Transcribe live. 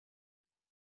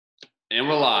And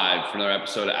we're live for another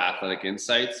episode of Athletic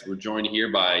Insights. We're joined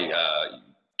here by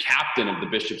captain of the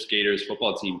Bishop's Gators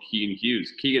football team, Keegan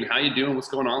Hughes. Keegan, how you doing? What's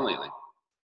going on lately?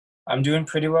 I'm doing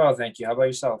pretty well, thank you. How about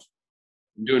yourself?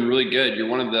 I'm doing really good. You're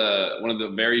one of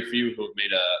the very few who have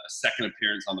made a second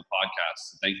appearance on the podcast.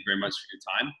 So thank you very much for your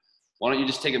time. Why don't you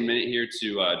just take a minute here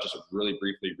to just really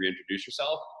briefly reintroduce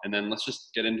yourself, and then let's just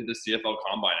get into the CFL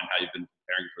Combine and how you've been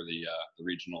preparing for the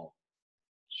regional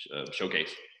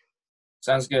showcase.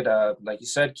 Sounds good. Like you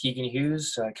said, Keegan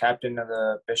Hughes, captain of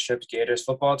the Bishop's Gators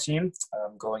football team.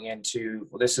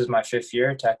 This is my fifth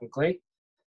year technically.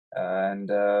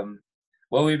 And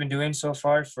what we've been doing so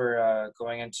far for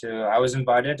I was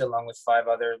invited along with five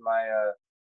other of my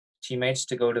teammates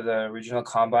to go to the regional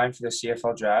combine for the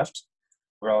CFL draft.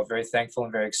 We're all very thankful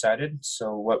and very excited.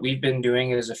 So what we've been doing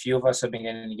is a few of us have been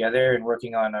getting together and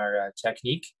working on our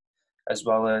technique, as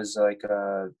well as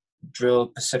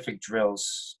specific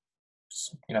drills,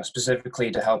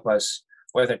 specifically to help us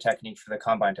with our technique for the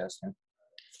combine testing.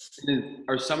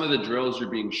 Are some of the drills you're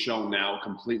being shown now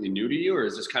completely new to you, or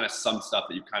is this kind of some stuff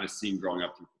that you've kind of seen growing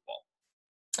up through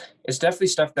football? It's definitely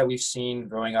stuff that we've seen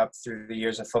growing up through the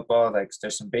years of football. Like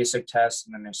there's some basic tests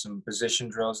and then there's some position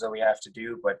drills that we have to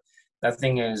do, but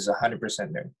nothing is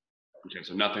 100% new. Okay,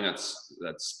 so nothing that's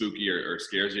spooky or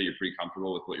scares you. You're pretty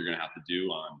comfortable with what you're going to have to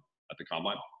do at the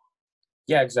combine?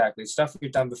 Yeah, exactly. Stuff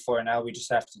we've done before. Now we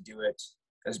just have to do it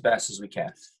as best as we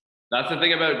can. That's the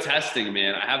thing about testing,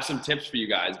 man. I have some tips for you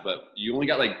guys, but you only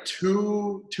got like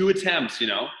two attempts,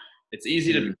 It's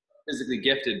easy to be physically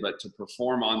gifted, but to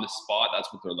perform on the spot,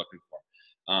 that's what they're looking for.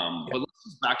 But let's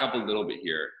just back up a little bit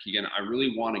here, Keegan. I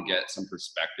really want to get some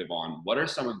perspective on what have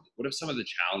some of the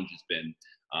challenges been,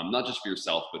 not just for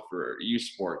yourself, but for youth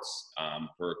sports,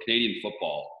 for Canadian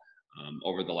football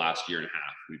over the last year and a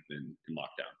half we've been in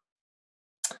lockdown.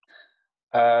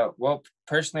 Well,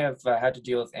 personally, I've had to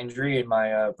deal with injury in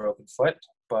my broken foot,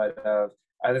 but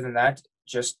other than that,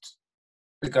 just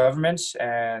the governments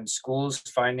and schools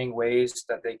finding ways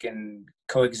that they can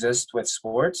coexist with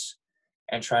sports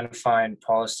and trying to find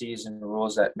policies and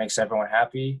rules that makes everyone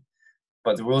happy.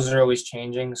 But the rules are always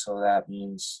changing, so that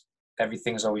means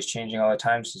everything's always changing all the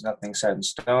time, so there's nothing set in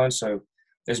stone. So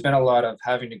there's been a lot of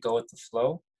having to go with the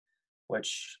flow,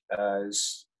 which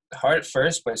is hard at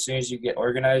first, but as soon as you get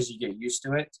organized, you get used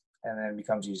to it, and then it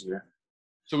becomes easier.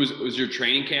 So was your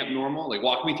training camp normal? Like,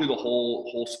 walk me through the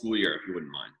whole school year, if you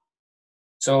wouldn't mind.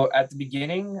 So at the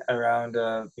beginning, around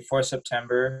before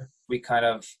September, we kind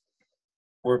of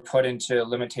were put into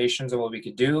limitations of what we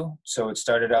could do. So it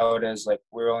started out as like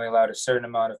we were only allowed a certain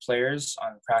amount of players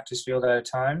on the practice field at a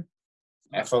time,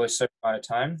 and for a certain amount of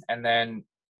time, and then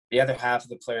the other half of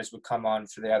the players would come on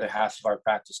for the other half of our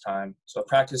practice time. So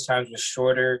practice times was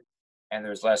shorter and there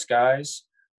was less guys,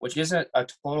 which isn't a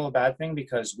total bad thing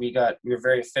because we were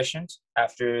very efficient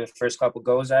after the first couple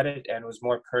goes at it, and it was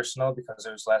more personal because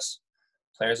there was less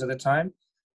players at the time.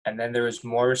 And then there was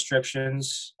more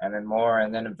restrictions and then more,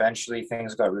 and then eventually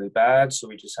things got really bad. So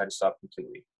we just had to stop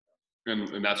completely.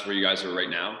 And that's where you guys are right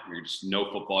now? You're just no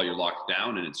football, you're locked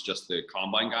down, and it's just the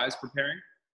combine guys preparing?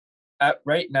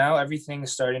 Right now,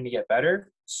 everything's starting to get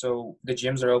better. So the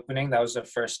gyms are opening. That was the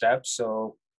first step.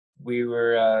 So we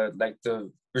were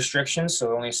the restrictions.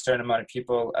 So only a certain amount of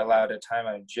people allowed at a time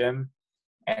at a gym.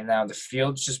 And now the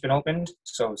field's just been opened.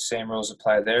 So same rules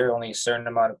apply there. Only a certain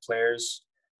amount of players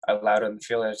allowed on the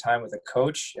field at a time with a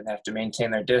coach, and they have to maintain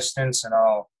their distance and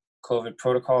all COVID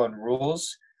protocol and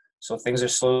rules. So things are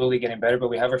slowly getting better,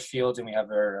 but we have our field and we have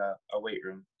our weight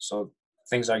room. So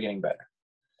things are getting better.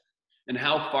 And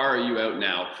how far are you out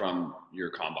now from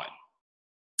your combine?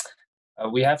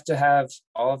 We have to have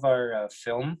all of our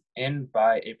film in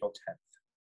by April 10th.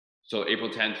 So April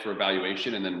 10th for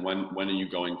evaluation, and then when are you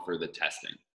going for the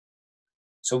testing?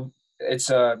 So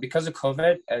it's because of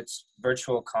COVID, it's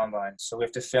virtual combine. So we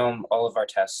have to film all of our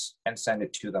tests and send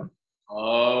it to them.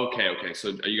 Okay. So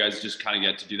are you guys just kind of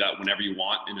get to do that whenever you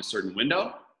want in a certain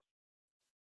window?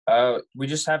 We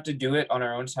just have to do it on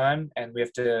our own time, and we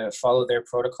have to follow their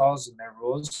protocols and their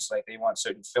rules. Like they want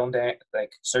certain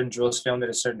certain drills filmed at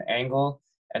a certain angle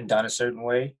and done a certain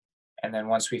way. And then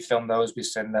once we film those, we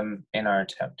send them in our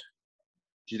attempt.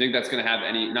 Do you think that's going to have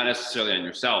any, not necessarily on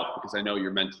yourself, because I know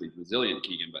you're mentally resilient,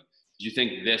 Keegan, but do you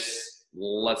think this,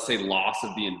 let's say, loss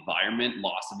of the environment,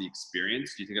 loss of the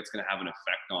experience, do you think that's going to have an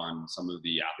effect on some of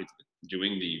the athletes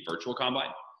doing the virtual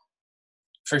combine?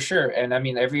 For sure. And I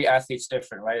mean, every athlete's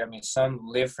different, right? I mean, some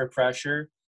live for pressure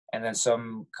and then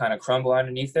some kind of crumble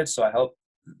underneath it. So I hope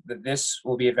that this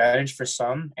will be advantage for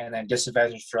some and then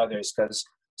disadvantage for others, because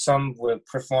some will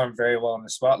perform very well in the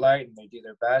spotlight and they do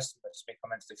their best, but just become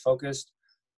mentally focused.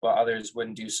 while others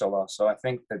wouldn't do so well. So I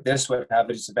think that this would have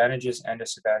its advantages and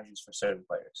disadvantages for certain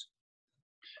players.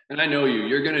 And I know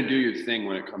you're going to do your thing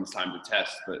when it comes time to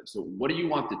test, but so what do you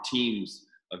want the teams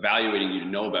evaluating you to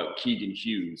know about Keegan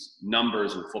Hughes,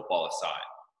 numbers and football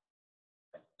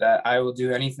aside? That I will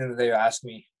do anything that they ask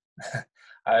me.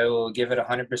 I will give it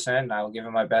 100%, and I will give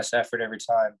it my best effort every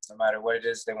time, no matter what it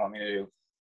is they want me to do.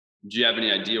 Do you have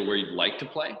any idea where you'd like to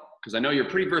play? Because I know you're a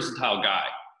pretty versatile guy.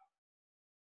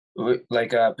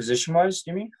 Like position-wise,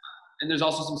 you mean? And there's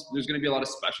also there's going to be a lot of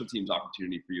special teams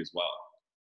opportunity for you as well.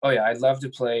 Oh, yeah, I'd love to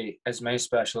play as many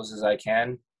specials as I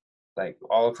can, like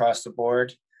all across the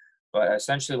board. But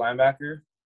essentially linebacker.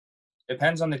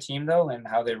 Depends on the team, though, and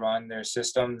how they run their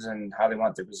systems and how they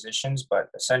want their positions. But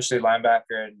essentially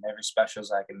linebacker and every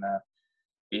specials I can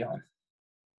be on.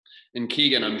 And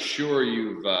Keegan, I'm sure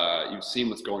you've seen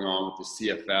what's going on with the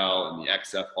CFL and the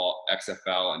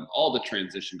XFL and all the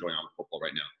transition going on with football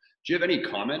right now. Do you have any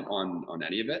comment on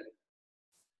any of it?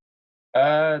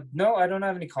 No, I don't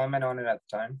have any comment on it at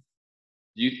the time.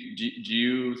 Do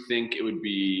you think it would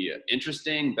be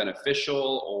interesting,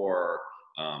 beneficial, or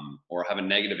have a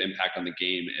negative impact on the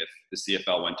game if the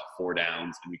CFL went to 4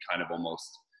 downs and we kind of almost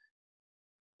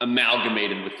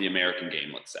amalgamated with the American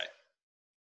game, let's say?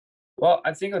 Well,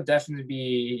 I think it'll definitely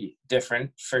be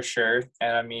different for sure.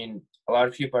 And I mean, a lot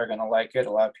of people are going to like it.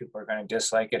 A lot of people are going to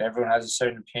dislike it. Everyone has a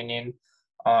certain opinion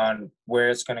on where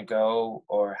it's going to go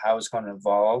or how it's going to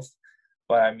evolve.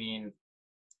 But I mean,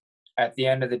 at the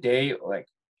end of the day, like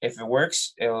if it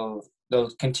works, they'll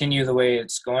continue the way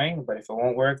it's going. But if it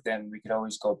won't work, then we could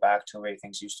always go back to the way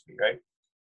things used to be, right?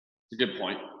 It's a good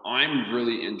point. I'm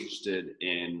really interested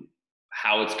in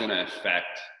how it's going to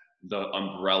affect the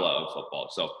umbrella of football.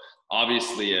 So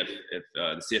obviously, if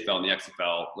the CFL and the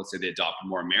XFL, let's say they adopt a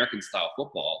more American style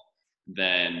football,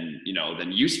 then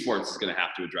youth sports is going to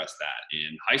have to address that,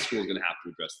 and high school is going to have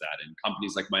to address that, and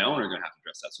companies like my own are going to have to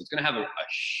address that. So it's going to have a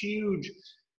huge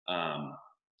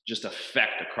just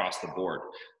effect across the board.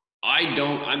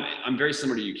 I'm very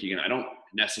similar to you, Keegan. I don't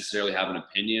necessarily have an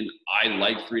opinion. I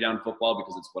like 3-down football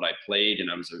because it's what I played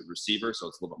and I was a receiver, so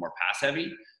it's a little bit more pass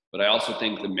heavy. But I also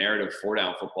think the merit of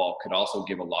 4-down football could also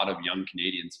give a lot of young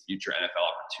Canadians future NFL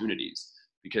opportunities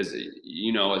because,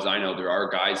 as I know, there are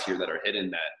guys here that are hidden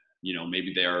that,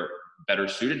 maybe they are better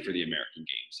suited for the American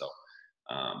game. So,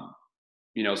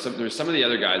 there's some of the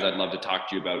other guys I'd love to talk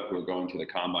to you about who are going to the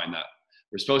combine that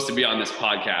we're supposed to be on this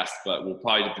podcast, but we'll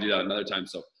probably have to do that another time.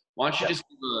 So why don't you just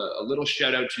give a little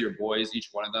shout out to your boys, each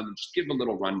one of them, and just give a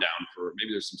little rundown for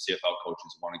maybe there's some CFL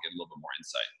coaches who want to get a little bit more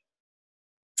insight.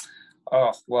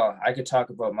 Oh, well, I could talk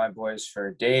about my boys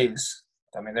for days.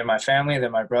 I mean, they're my family. They're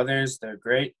my brothers. They're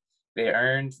great. They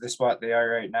earned the spot they are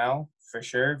right now, for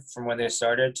sure. From when they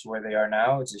started to where they are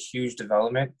now, it's a huge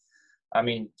development. I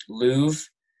mean, Louv,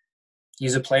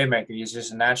 he's a playmaker. He's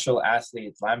just a natural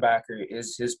athlete. Linebacker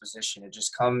is his position. It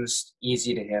just comes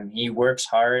easy to him. He works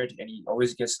hard, and he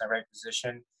always gets in the right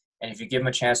position. And if you give him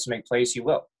a chance to make plays, he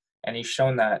will. And he's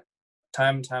shown that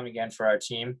time and time again for our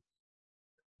team.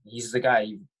 He's the guy.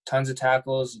 Tons of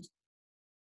tackles.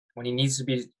 When the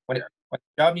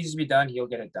job needs to be done, he'll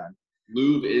get it done.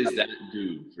 Louv is that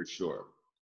dude for sure.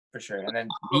 For sure. And then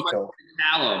Nico.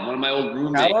 Callum, one of my old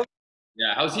roommates. Callum?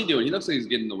 Yeah, how's he doing? He looks like he's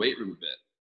getting in the weight room a bit.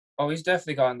 Oh, he's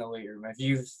definitely got in the weight room. If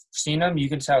you've seen him, you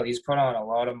can tell he's put on a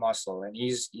lot of muscle and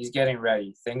he's getting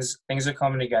ready. Things are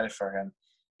coming together for him.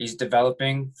 He's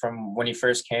developing from when he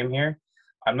first came here.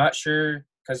 I'm not sure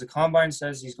because the combine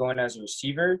says he's going as a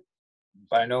receiver,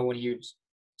 but I know when he was.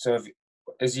 So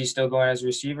is he still going as a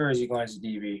receiver or is he going as a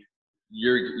DB?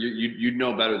 You'd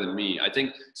know better than me. I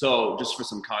think so. Just for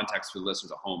some context for the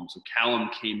listeners at home, so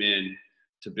Callum came in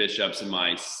to Bishops in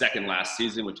my second last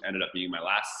season, which ended up being my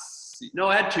last. No,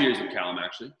 I had 2 years with Callum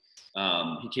actually.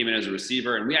 He came in as a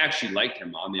receiver, and we actually liked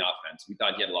him on the offense. We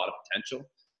thought he had a lot of potential.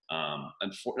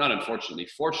 Fortunately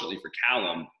for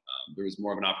Callum, there was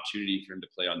more of an opportunity for him to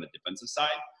play on the defensive side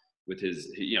with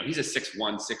his. He's a 6'1",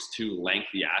 6'2",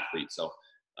 lengthy athlete. So.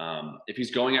 If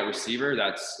he's going at receiver,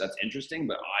 that's interesting,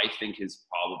 but I think his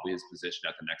position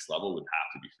at the next level would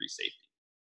have to be free safety.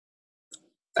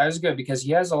 That is good because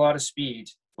he has a lot of speed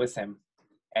with him,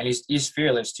 and he's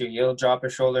fearless too. He'll drop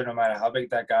his shoulder no matter how big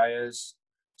that guy is,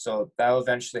 so that'll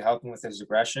eventually help him with his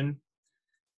aggression.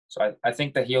 So I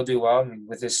think that he'll do well. I mean,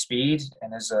 with his speed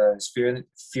and his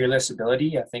fearless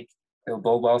ability. I think it'll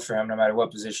bode well for him no matter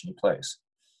what position he plays.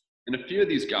 And a few of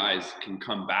these guys can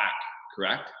come back.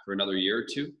 Correct? For another year or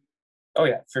two? Oh,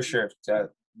 yeah, for sure.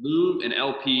 Louv and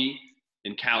LP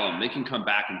and Callum, they can come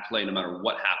back and play no matter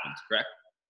what happens, correct?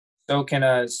 So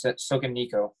can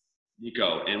Nico.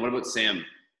 Nico. And what about Sam?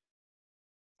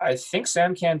 I think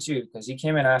Sam can too because he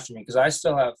came in after me because I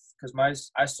still have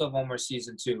one more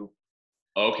season too.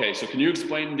 Okay, so can you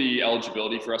explain the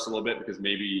eligibility for us a little bit because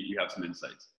maybe you have some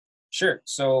insights? Sure.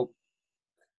 So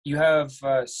you have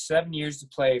 7 years to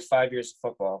play 5 years of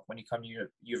football when you come to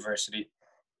university.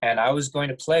 And I was going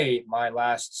to play my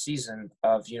last season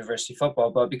of university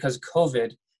football, but because of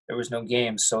COVID, there was no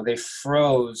games, so they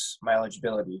froze my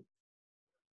eligibility.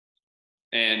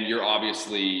 And you're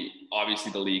obviously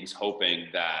the league's hoping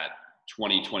that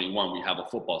 2021 we have a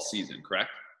football season, correct?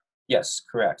 Yes,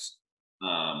 correct.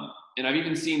 And I've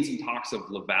even seen some talks of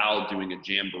Laval doing a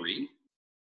jamboree.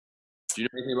 Do you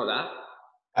know anything about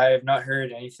that? I have not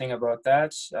heard anything about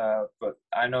that, but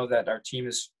I know that our team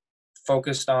is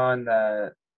focused on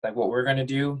like what we're going to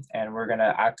do, and we're going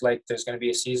to act like there's going to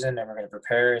be a season, and we're going to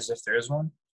prepare as if there is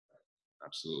one.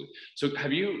 Absolutely. So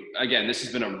have you, again, this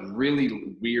has been a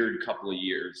really weird couple of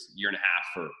years, year and a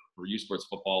half for U Sports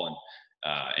football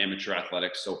and amateur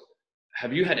athletics. So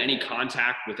have you had any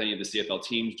contact with any of the CFL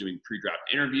teams doing pre-draft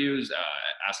interviews,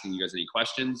 asking you guys any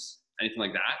questions, anything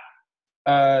like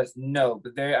that? No,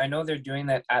 but I know they're doing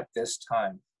that at this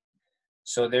time.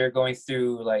 So they're going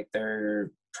through like their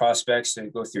prospects to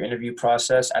go through interview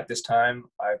process at this time,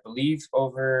 I believe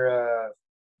over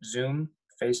Zoom,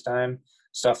 FaceTime,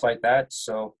 stuff like that.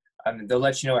 So they'll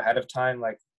let you know ahead of time,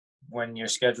 like when your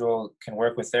schedule can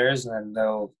work with theirs, and then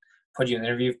they'll put you in the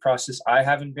interview process. I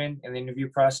haven't been in the interview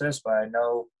process, but I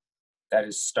know that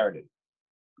is started.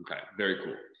 Okay, very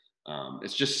cool.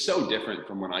 It's just so different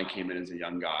from when I came in as a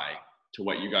young guy to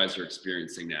what you guys are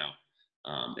experiencing now.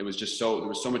 There was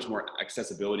so much more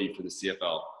accessibility for the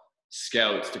CFL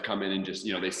scouts to come in and just,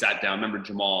 they sat down. Remember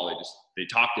Jamal, they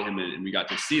talked to him and we got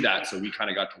to see that. So we kind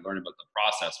of got to learn about the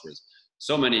process, whereas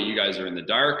so many of you guys are in the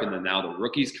dark, and then now the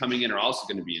rookies coming in are also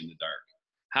going to be in the dark.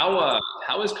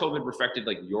 How has COVID affected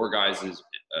like your guys'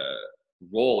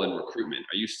 role in recruitment?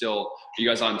 Are you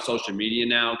guys on social media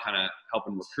now kind of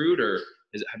helping recruit, or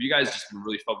have you guys just been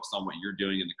really focused on what you're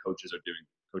doing and the coaches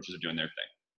are doing their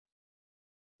thing?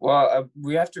 Well,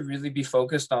 we have to really be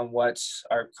focused on what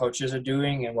our coaches are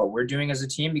doing and what we're doing as a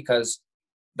team, because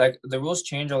like the rules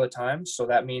change all the time. So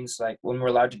that means like when we're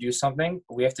allowed to do something,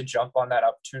 we have to jump on that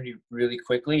opportunity really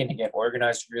quickly and to get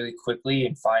organized really quickly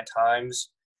and find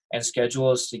times and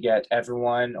schedules to get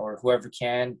everyone or whoever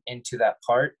can into that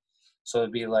part. So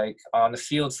it'd be like on the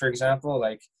field, for example,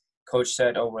 like coach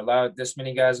said, oh, we're allowed this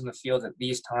many guys in the field at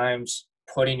these times,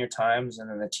 put in your times.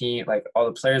 And then the team, like all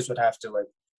the players would have to like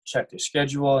check their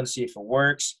schedule and see if it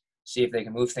works, see if they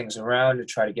can move things around to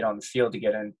try to get on the field to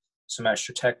get in some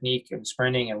extra technique and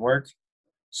sprinting and work.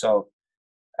 So,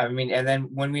 I mean, and then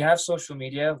when we have social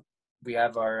media, we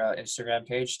have our Instagram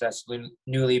page that's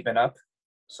newly been up.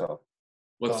 So,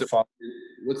 what's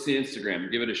the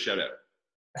Instagram? Give it a shout out.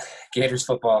 Gators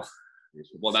Football.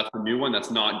 Well, that's the new one.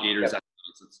 That's not Gators. Yep.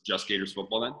 It's just Gators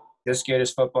Football then? Just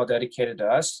Gators Football dedicated to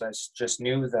us. That's just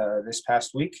new this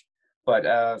past week. But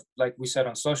like we said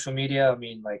on social media, I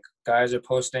mean, like guys are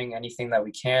posting anything that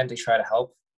we can to try to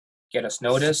help get us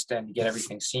noticed and get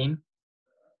everything seen.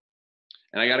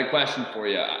 And I got a question for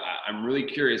you. I'm really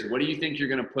curious. What do you think you're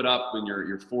going to put up in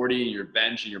your 40, your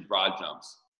bench, and your broad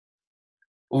jumps?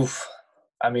 Oof.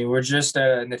 I mean, we're just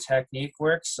in the technique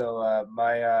work, so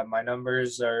my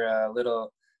numbers are a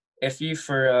little iffy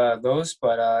for those.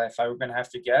 But if I were going to have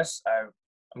to guess,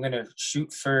 I'm going to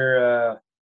shoot for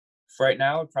right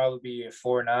now, it'd probably be a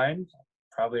 4.9,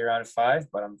 probably around a 5,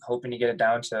 but I'm hoping to get it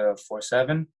down to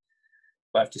 4.7.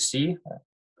 We'll have to see.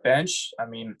 Bench, I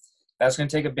mean, that's going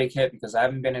to take a big hit because I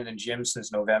haven't been in the gym since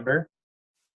November.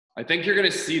 I think you're going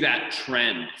to see that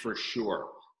trend for sure.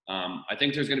 I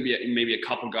think there's going to be maybe a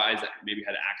couple guys that maybe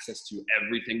had access to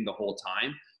everything the whole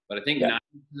time. But I think 90% of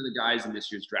the guys in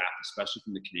this year's draft, especially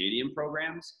from the Canadian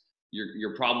programs,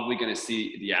 you're probably going to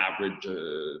see the average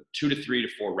 2 to 3 to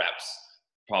 4 reps,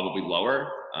 probably lower.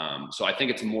 So I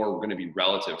think it's more going to be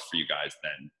relative for you guys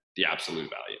than the absolute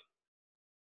value.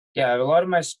 Yeah, a lot of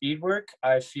my speed work,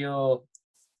 I feel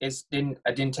I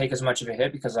didn't take as much of a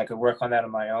hit because I could work on that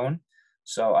on my own.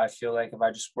 So I feel like if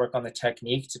I just work on the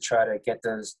technique to try to get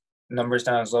those numbers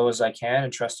down as low as I can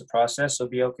and trust the process, it'll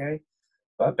be okay.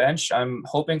 But bench, I'm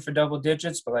hoping for double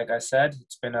digits. But like I said,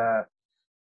 it's been a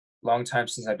long time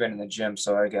since I've been in the gym.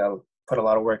 So I got to put a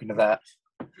lot of work into that.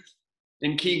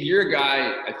 And Keeg, you're a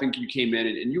guy, I think you came in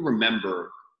and you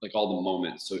remember like all the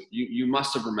moments. So you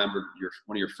must have remembered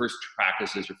one of your first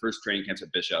practices, your first training camps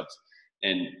at Bishops.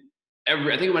 And I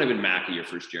think it might have been Mackie your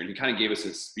first year. And he kind of gave us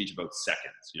a speech about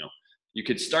seconds. You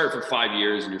could start for 5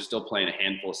 years and you're still playing a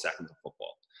handful of seconds of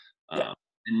football. Yeah.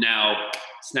 And now,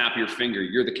 snap your finger,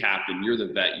 you're the captain, you're the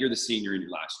vet, you're the senior in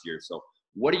your last year. So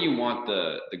what do you want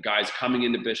the guys coming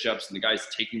into Bishops and the guys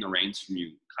taking the reins from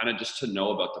you kind of just to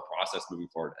know about the process moving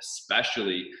forward,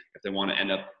 especially if they want to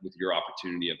end up with your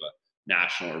opportunity of a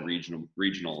national or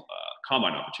regional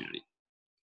combine opportunity?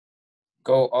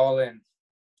 Go all in.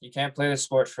 You can't play the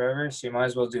sport forever, so you might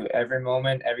as well do every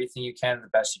moment, everything you can, the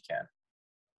best you can.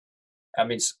 I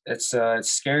mean, it's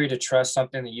scary to trust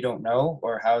something that you don't know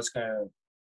or how it's going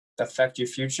to affect your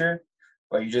future,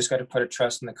 but you just got to put a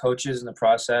trust in the coaches and the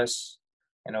process,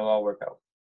 and it'll all work out.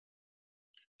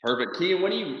 Perfect. Keegan,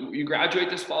 when do you graduate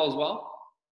this fall as well?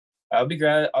 I'll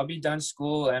be done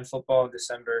school and football in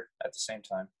December at the same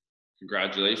time.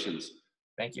 Congratulations.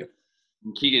 Thank you.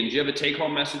 And Keegan, do you have a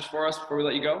take-home message for us before we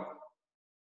let you go?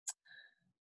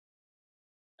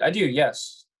 I do,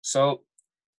 yes. So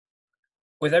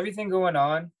with everything going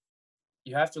on,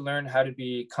 you have to learn how to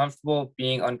be comfortable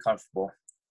being uncomfortable.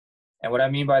 And what I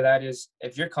mean by that is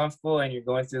if you're comfortable and you're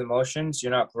going through the motions,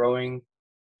 you're not growing,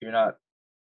 you're not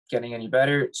getting any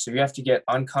better. So you have to get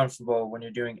uncomfortable when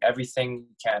you're doing everything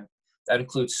you can. That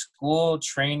includes school,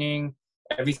 training,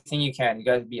 everything you can. You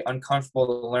got to be uncomfortable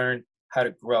to learn how to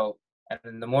grow. And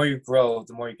then the more you grow,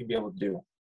 the more you can be able to do.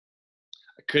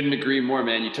 I couldn't agree more,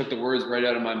 man. You took the words right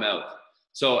out of my mouth.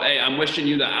 So, hey, I'm wishing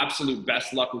you the absolute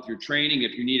best luck with your training.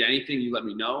 If you need anything, you let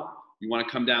me know. You want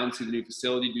to come down to the new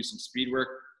facility, do some speed work,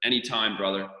 anytime,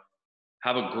 brother.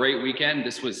 Have a great weekend.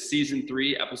 This was season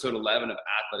 3, episode 11 of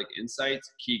Athletic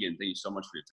Insights. Keegan, thank you so much for your time.